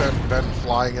could have sent Ben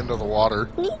flying into the water.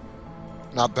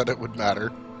 Not that it would matter.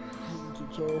 Who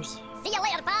cares? See you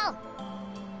later, pal.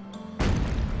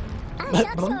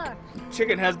 Bunk.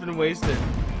 Chicken has been wasted.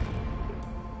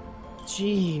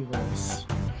 Jeez.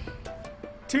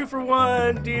 2-for-1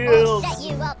 I'll deals. set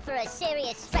you up for a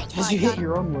serious stretch. Because you hit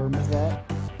your own worm with that.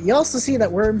 You also see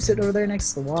that worm sitting over there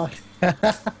next to the water.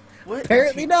 What?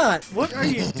 Apparently not. What are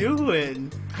you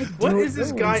doing? What is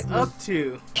this guy up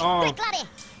to? Oh,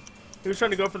 he was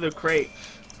trying to go for the crate.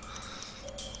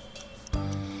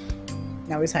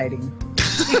 Now he's hiding.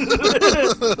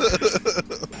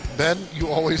 Ben, you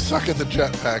always suck at the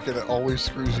jetpack and it always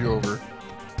screws you over.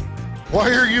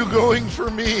 Why are you going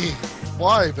for me?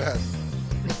 Why, Ben?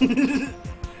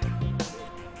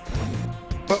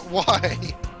 But why?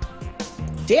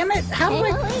 Damn it! How do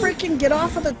I freaking get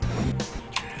off of the...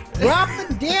 Drop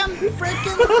the damn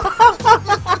freaking...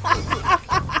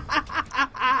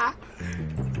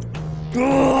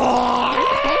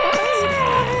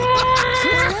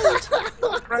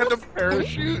 Random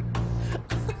parachute?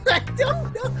 I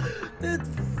don't know. It's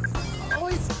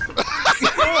always...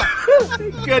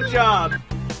 Good job.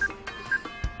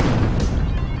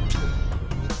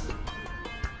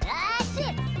 That's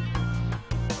it.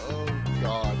 Oh,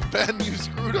 God. Ben, you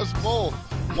screwed us both.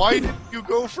 Why did you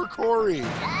go for Corey?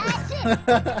 That's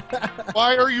it.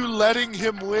 Why are you letting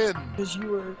him win? Because you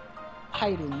were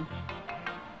hiding.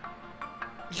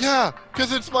 Yeah,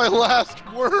 because it's my last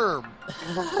worm.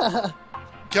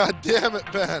 God damn it,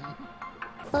 Ben.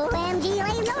 OMG,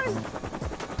 landlord.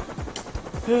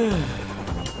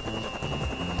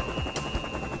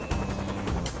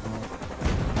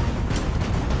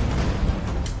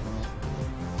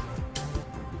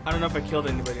 I don't know if I killed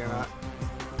anybody or not.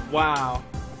 Wow.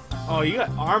 Oh, you got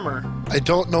armor. I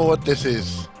don't know what this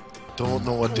is. Don't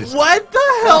know what this is. What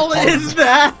the hell is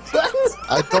that?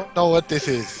 I don't know what this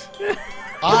is.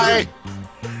 I...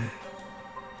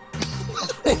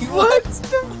 What?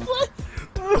 What?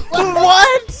 What?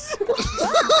 What?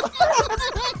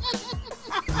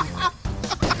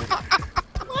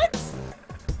 What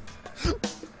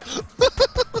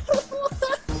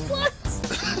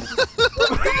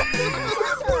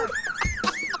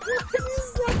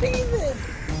is that even?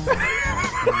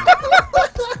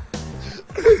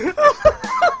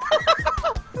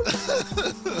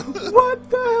 What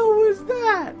the hell was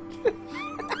that?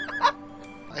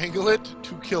 Angle it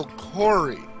to kill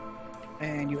Corey.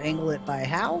 And you angle it by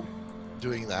how?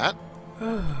 Doing that.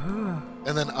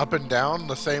 And then up and down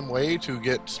the same way to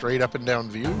get straight up and down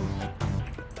view.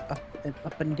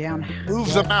 Up and down.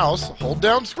 Move the mouse, hold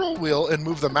down scroll wheel, and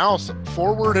move the mouse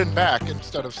forward and back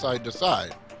instead of side to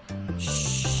side.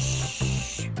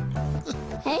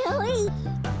 Hey,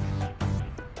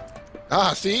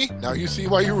 Ah, see? Now you see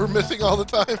why you were missing all the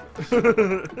time?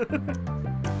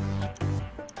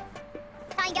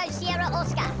 Tango Sierra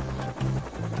Oscar.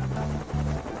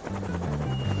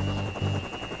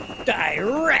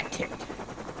 Directed.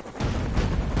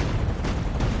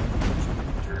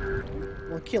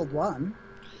 Well, killed one.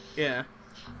 Yeah.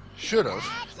 Should've.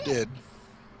 Did.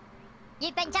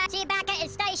 You've been taxied back at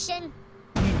his station.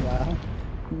 Meanwhile,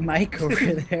 Mike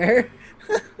over there.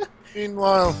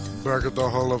 Meanwhile, back at the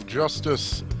Hall of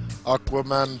Justice,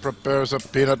 Aquaman prepares a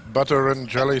peanut butter and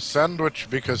jelly sandwich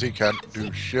because he can't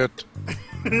do shit.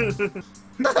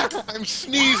 I'm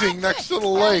sneezing next to the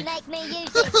lake. Don't make me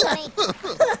use it, Sonny.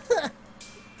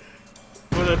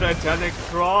 For the Titanic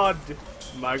fraud,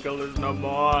 Michael is no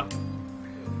more.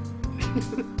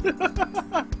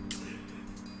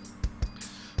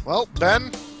 Well,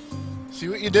 Ben, see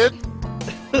what you did?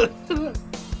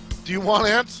 Do you want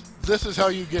ants? This is how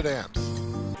you get ants.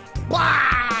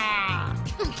 Blah!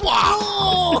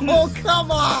 Oh,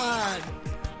 come on!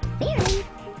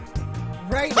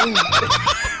 Right over,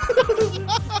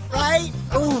 right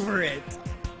over it.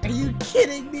 Are you kidding?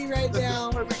 kidding me right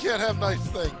now? We can't have nice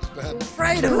things, Ben.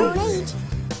 Frienemies.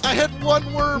 I had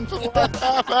one worm for the last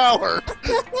half hour.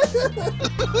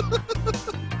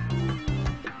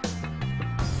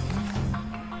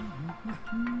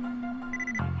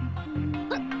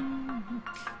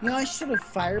 You know, I should have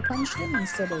fire punched him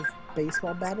instead of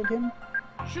baseball batted him.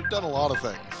 Should have done a lot of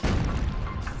things.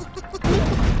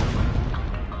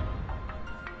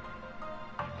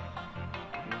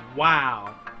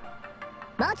 Wow.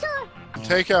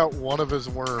 Take out one of his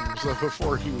worms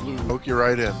before you lose. Poke you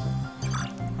right in.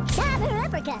 I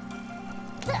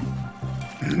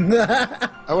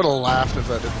would have laughed if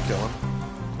that didn't kill him.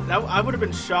 I would have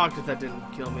been shocked if that didn't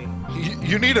kill me.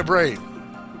 You need a brain.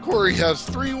 Corey has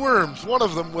 3 worms, one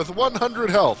of them with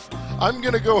 100 health. I'm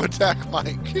gonna go attack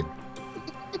Mike.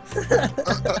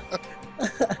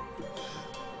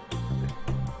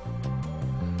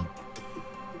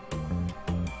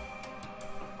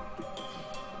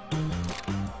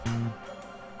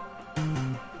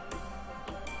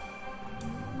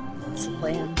 It's a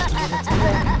plan.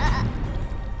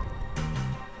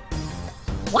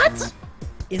 What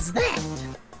is that?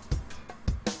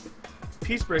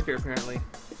 Peacebreaker, apparently.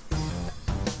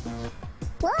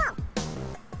 Wow.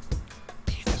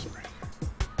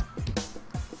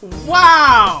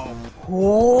 Wow!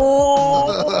 Oh!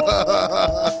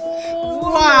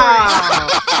 Wow!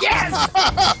 Yes!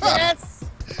 Yes!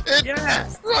 It's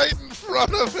Yes! right in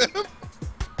front of him.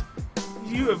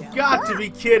 You have got to be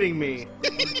kidding me.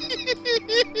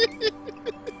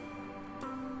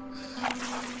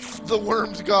 The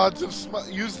worms gods have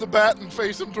used the bat and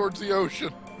face him towards the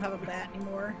ocean. I don't have a bat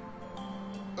anymore.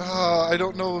 I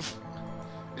don't know if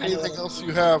anything else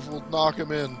you have will knock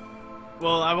him in.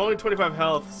 Well, I'm only 25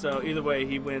 health, so either way,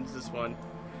 he wins this one.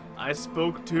 I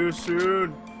spoke too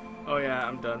soon. Oh yeah,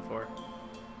 I'm done for.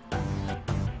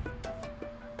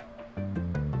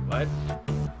 What?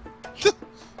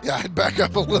 Yeah, I'd back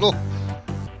up a little.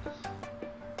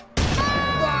 Good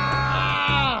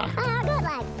luck.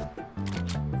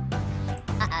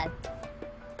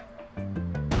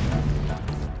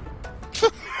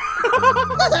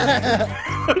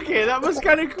 Okay, that was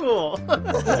kind of cool.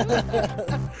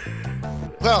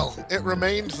 Well, it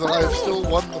remains that I have still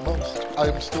won the most. I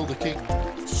am still the king.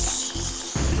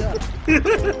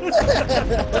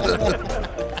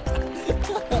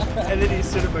 And then he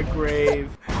stood at my grave.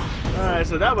 Alright,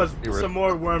 so that was some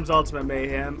more Worms Ultimate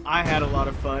Mayhem. I had a lot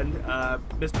of fun.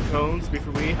 Mr. Cones,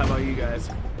 Beaver Wee, how about you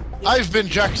guys? I've been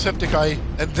Jacksepticeye,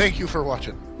 and thank you for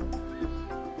watching.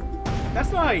 That's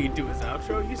not how you do his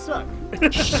outro, you suck.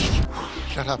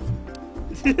 Shut up.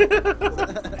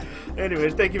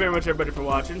 Anyways, thank you very much everybody for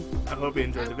watching. I hope you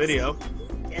enjoyed the video.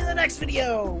 In the next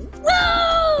video!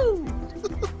 Woo!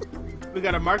 We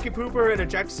got a Marky Pooper and a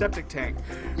Jackseptic tank.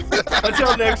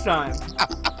 Until next time.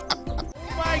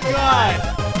 My god!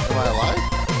 Am I alive?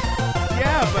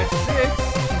 Yeah, by 6.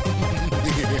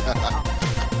 Yeah.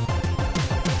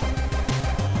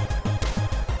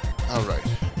 All right.